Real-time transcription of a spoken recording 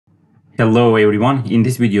Hello everyone, in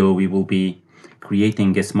this video we will be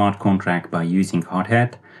creating a smart contract by using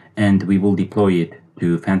Hardhat and we will deploy it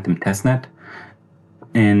to Fantom Testnet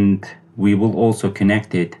and we will also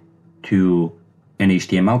connect it to an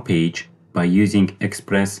HTML page by using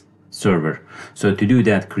Express server. So to do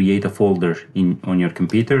that, create a folder on your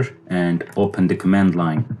computer and open the command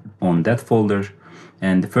line on that folder.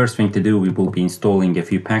 And the first thing to do, we will be installing a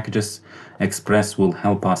few packages. Express will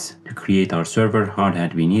help us to create our server,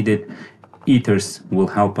 Hardhat we need it. Ethers will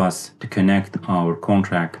help us to connect our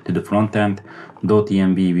contract to the front end.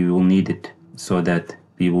 .env we will need it so that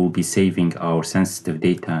we will be saving our sensitive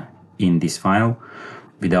data in this file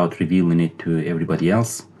without revealing it to everybody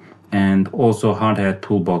else. And also Hardhat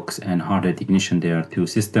Toolbox and Hardhat Ignition, they are two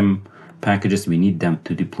system packages. We need them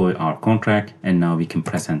to deploy our contract, and now we can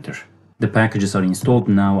press enter. The packages are installed.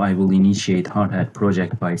 Now I will initiate Hardhat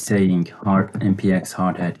project by saying npx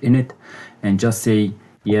hardhat init and just say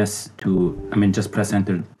yes to, just press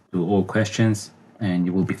enter to all questions and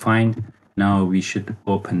you will be fine. Now we should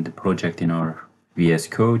open the project in our VS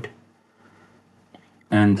Code.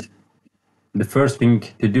 And the first thing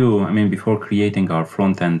to do, before creating our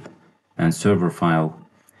front end and server file,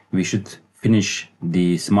 we should finish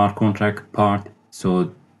the smart contract part.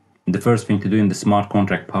 So the first thing to do in the smart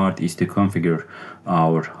contract part is to configure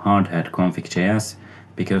our hardhat.config.js,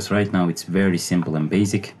 because right now it's very simple and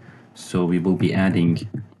basic. So we will be adding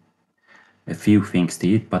a few things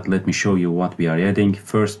to it, but let me show you what we are adding.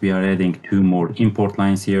 First, we are adding two more import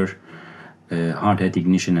lines here, Hardhat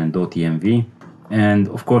Ignition and dotenv. And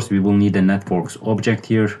of course, we will need a networks object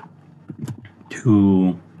here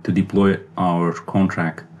to deploy our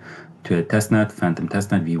contract to a testnet, Fantom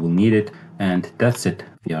Testnet. We will need it, and that's it.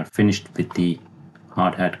 We are finished with the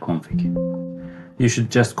Hardhat config. You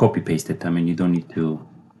should just copy paste it. You don't need to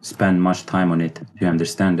spend much time on it to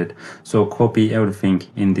understand it. So copy everything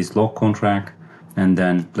in this log contract, and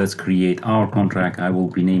then let's create our contract. I will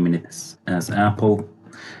be naming it as Apple,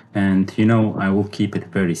 and I will keep it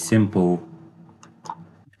very simple.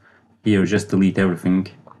 Here, just delete everything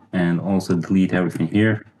and also delete everything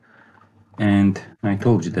here. And I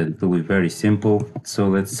told you that it will be very simple. So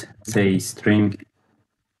let's say string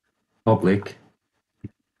public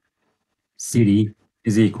city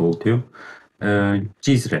is equal to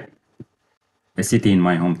Cizre, a city in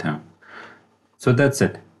my hometown. So that's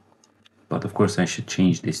it. But of course I should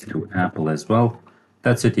change this to Apple as well.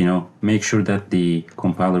 That's it, make sure that the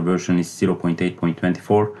compiler version is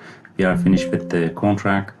 0.8.24. We are finished with the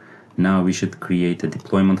contract. Now we should create a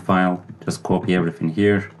deployment file. Just copy everything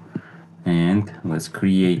here and let's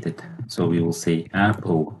create it. So we will say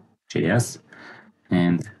apple.js,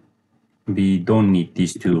 and we don't need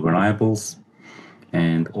these two variables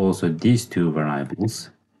and also these two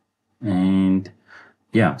variables. And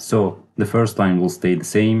yeah, so the first line will stay the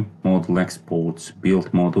same, module exports,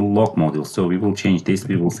 build module, log module. So we will change this,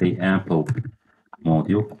 we will say Apple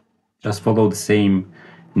module. Just follow the same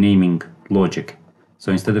naming logic.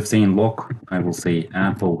 So instead of saying log, I will say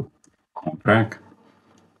Apple contract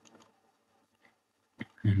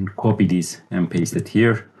and copy this and paste it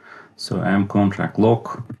here. So am contract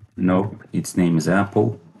log, no, its name is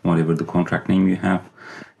Apple, whatever the contract name you have.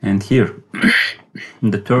 And here,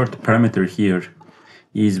 the third parameter here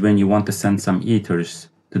is when you want to send some ethers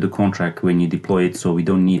to the contract when you deploy it, so we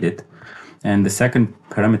don't need it. And the second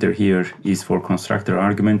parameter here is for constructor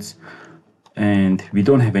arguments, and we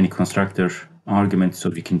don't have any constructor arguments,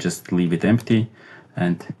 so we can just leave it empty,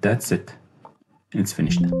 and that's it. It's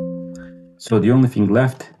finished. So the only thing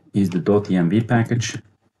left is the .env package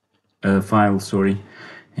file,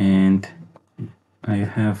 and I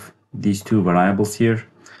have these two variables here.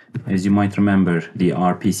 As you might remember, the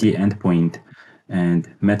RPC endpoint and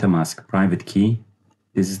Metamask private key.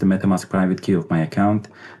 This is the Metamask private key of my account,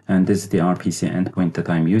 and this is the RPC endpoint that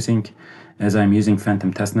I'm using. As I'm using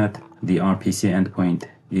Fantom Testnet, the RPC endpoint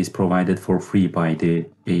is provided for free by the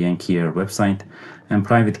Yankeer website. And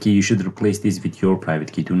private key, you should replace this with your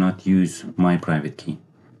private key. Do not use my private key.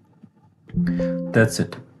 That's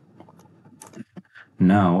it.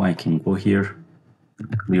 Now I can go here,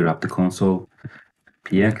 clear up the console,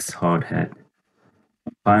 px hardhat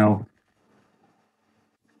file.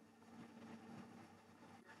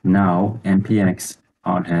 Now npx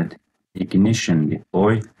hardhat ignition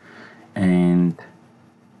deploy and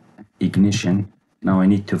ignition. Now I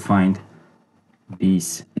need to find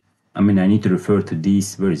these. I need to refer to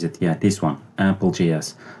these. Where is it? Yeah, this one,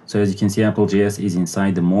 Apple.js. So as you can see, Apple.js is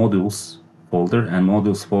inside the modules folder, and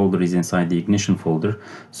modules folder is inside the ignition folder.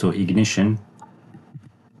 So ignition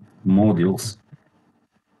modules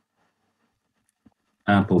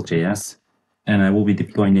Apple.js, and I will be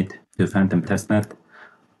deploying it to Fantom Testnet.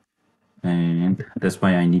 and that's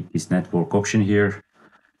why I need this network option here,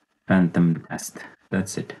 Fantom Test.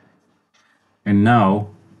 That's it. And now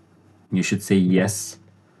you should say yes,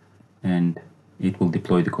 and it will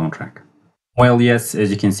deploy the contract. Well, yes,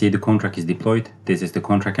 as you can see, the contract is deployed. This is the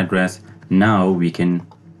contract address. Now we can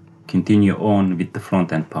continue on with the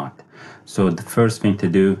front end part. So the first thing to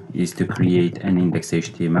do is to create an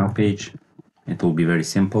index.html page. It will be very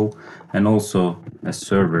simple, and also a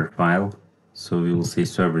server file. So we will say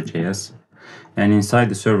server.js. And inside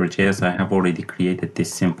the server.js, I have already created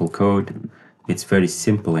this simple code. It's very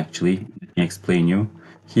simple, actually. Let me explain you.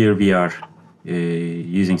 Here we are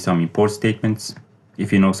using some import statements.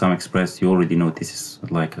 If you know some Express, you already know this is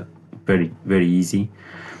like very, very easy.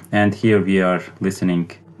 And here we are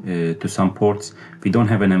listening to some ports. We don't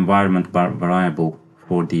have an environment variable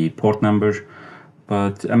for the port number,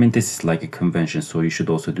 but I mean, this is like a convention, so you should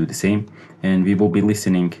also do the same. And we will be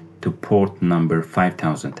listening to port number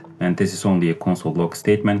 5000. And this is only a console log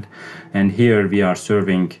statement. And here we are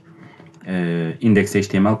serving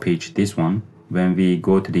index.html page, this one, when we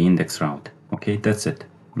go to the index route. Okay, that's it,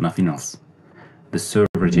 nothing else. The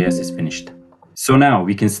server.js is finished. So now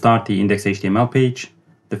we can start the index.html page.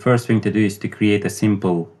 The first thing to do is to create a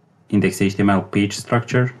simple index.html page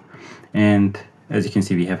structure. And as you can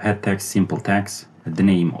see, we have head text, simple text, the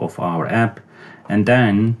name of our app. And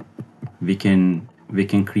then we can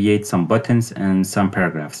create some buttons and some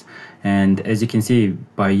paragraphs. And as you can see,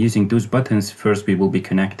 by using those buttons, first we will be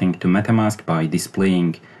connecting to Metamask by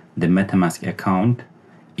displaying the Metamask account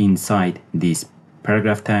inside this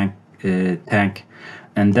paragraph tag,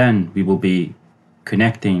 and then we will be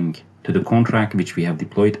connecting to the contract which we have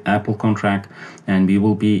deployed, Apple contract, and we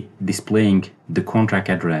will be displaying the contract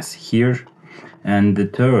address here. And the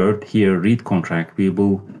third here, read contract, we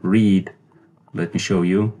will read, let me show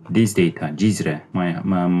you this data, Cizre,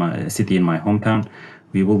 my city in my hometown.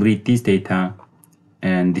 We will read this data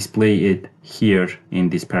and display it here in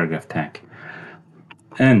this paragraph tag.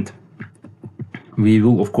 And we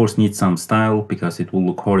will of course need some style, because it will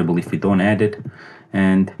look horrible if we don't add it.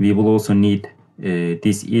 And we will also need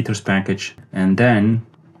this ethers package. And then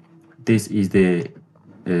this is the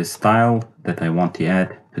style that I want to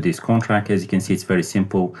add to this contract. As you can see, it's very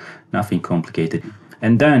simple, nothing complicated.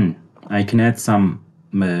 And then I can add some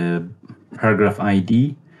paragraph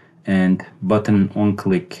ID and button on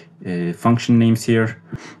click function names here.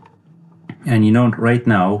 And you know, right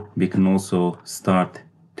now we can also start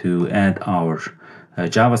to add our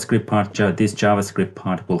JavaScript part. This JavaScript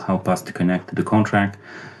part will help us to connect to the contract.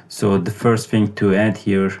 So the first thing to add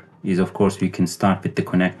here is, of course, we can start with the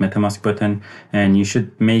connect MetaMask button, and you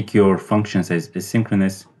should make your functions as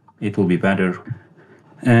asynchronous. It will be better.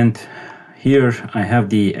 And here I have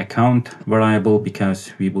the account variable,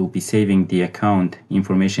 because we will be saving the account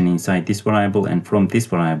information inside this variable, and from this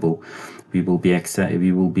variable we will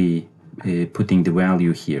be putting the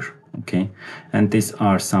value here. Okay, and these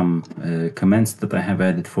are some comments that I have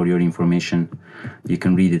added for your information. You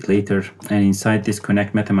can read it later. And inside this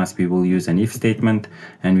connect MetaMask, we will use an if statement,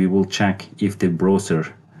 and we will check if the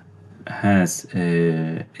browser has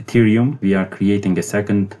Ethereum. We are creating a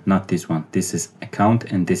second, not this one. This is account,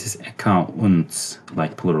 and this is accounts,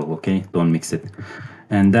 like plural. Okay, don't mix it.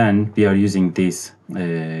 And then we are using this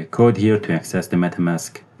code here to access the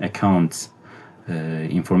MetaMask accounts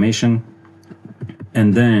information.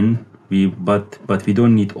 And then but we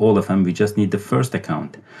don't need all of them. We just need the first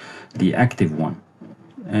account, the active one.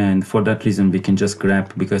 And for that reason, we can just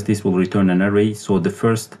grab, because this will return an array. So the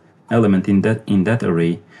first element in that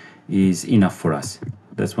array is enough for us.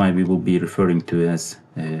 That's why we will be referring to as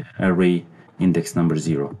array index number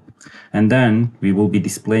 0. And then we will be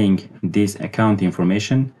displaying this account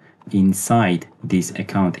information inside this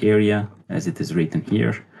account area, as it is written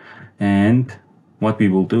here. And what we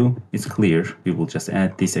will do is clear. We will just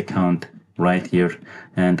add this account right here,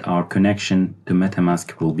 and our connection to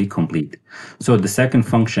MetaMask will be complete. So the second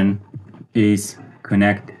function is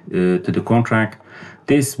connect to the contract.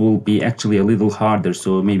 This will be actually a little harder,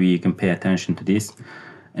 so maybe you can pay attention to this.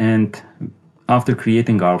 And after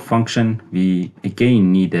creating our function, we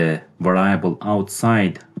again need a variable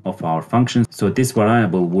outside of our function. So this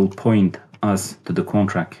variable will point us to the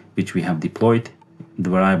contract which we have deployed. The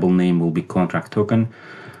variable name will be contract token,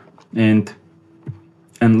 and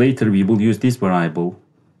later we will use this variable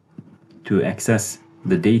to access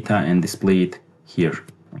the data and display it here.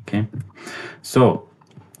 Okay, so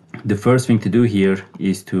the first thing to do here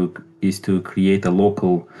is to create a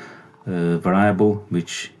local variable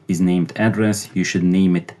which is named address. You should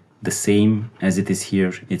name it the same as it is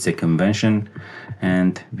here. It's a convention,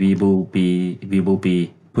 and we will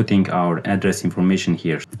be putting our address information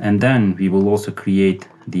here. And then we will also create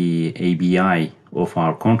the ABI of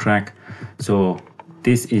our contract. So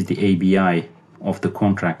this is the ABI of the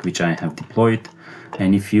contract which I have deployed.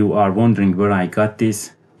 And if you are wondering where I got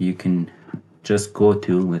this, you can just go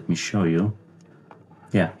to, let me show you.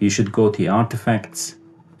 Yeah, you should go to artifacts,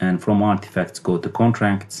 and from artifacts go to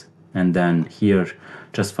contracts, and then here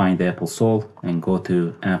just find the Apple Sol and go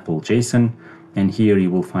to Apple JSON, and here you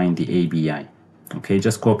will find the ABI. Okay,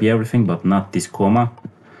 just copy everything, but not this comma.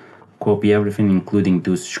 Copy everything, including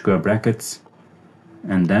those square brackets,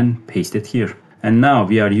 and then paste it here. And now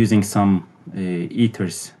we are using some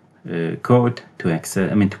ethers code to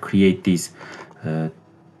to create this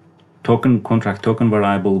contract token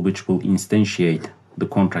variable, which will instantiate the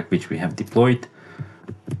contract which we have deployed.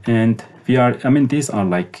 And we are, these are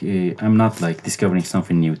like, I'm not like discovering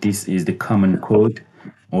something new. This is the common code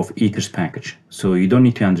of ethers package. So you don't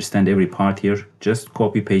need to understand every part here. Just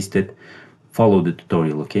copy paste it, follow the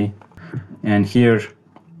tutorial, okay? And here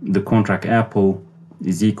the contract Apple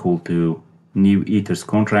is equal to new ethers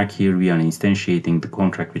contract. Here we are instantiating the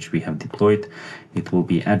contract which we have deployed. It will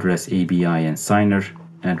be address ABI and signer,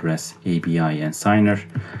 address ABI and signer.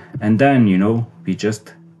 And then, you know, we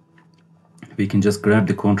can just grab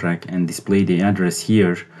the contract and display the address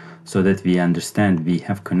here so that we understand we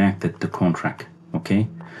have connected the contract. Okay,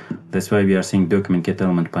 that's why we are saying document get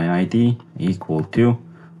element by ID equal to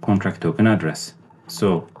contract token address.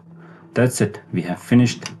 So that's it, we have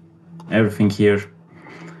finished everything here.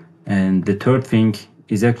 And the third thing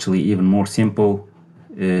is actually even more simple.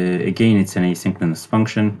 Again, it's an asynchronous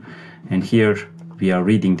function, and here we are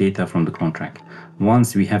reading data from the contract.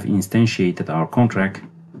 Once we have instantiated our contract,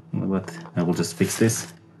 but I will just fix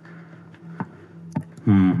this.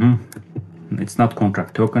 It's not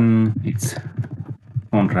contract token, it's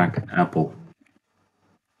contract Apple.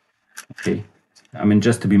 Okay,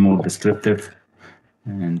 just to be more descriptive.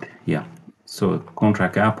 And yeah, so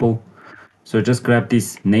contract Apple. So just grab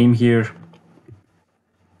this name here,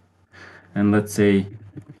 and let's say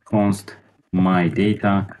const my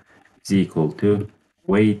data is equal to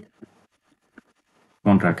weight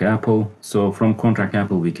contract Apple. So from contract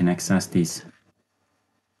Apple we can access this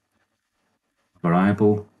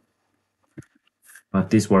variable, but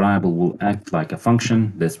this variable will act like a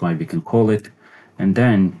function. That's why we can call it. And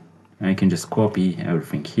then I can just copy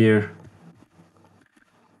everything here,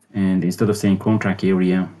 and instead of saying contract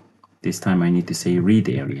area, this time I need to say read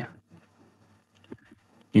area.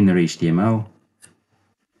 Inner HTML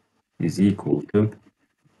is equal to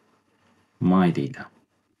my data.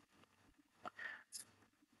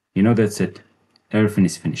 You know, that's it. Everything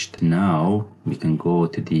is finished. Now we can go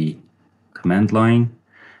to the command line,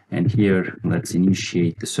 and here let's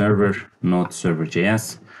initiate the server, not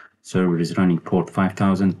server.js. Server is running port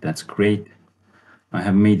 5000. That's great. I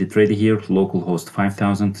have made it ready here, localhost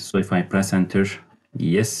 5000. So if I press enter,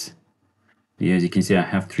 yes, as you can see, I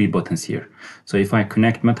have 3 buttons here. So if I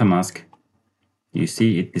connect Metamask, you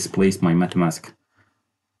see it displays my Metamask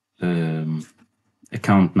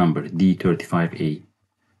account number D35A.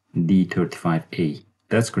 D35A.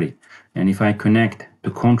 That's great. And if I connect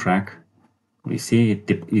the contract, we see it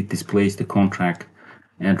displays the contract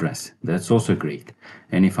address. That's also great.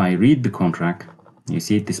 And if I read the contract, you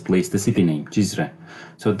see it displays the city name, Cizre.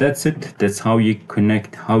 So that's it. That's how you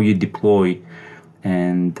connect, how you deploy,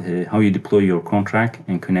 and how you deploy your contract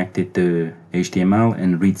and connect it to HTML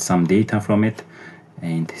and read some data from it.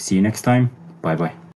 And see you next time. Bye bye.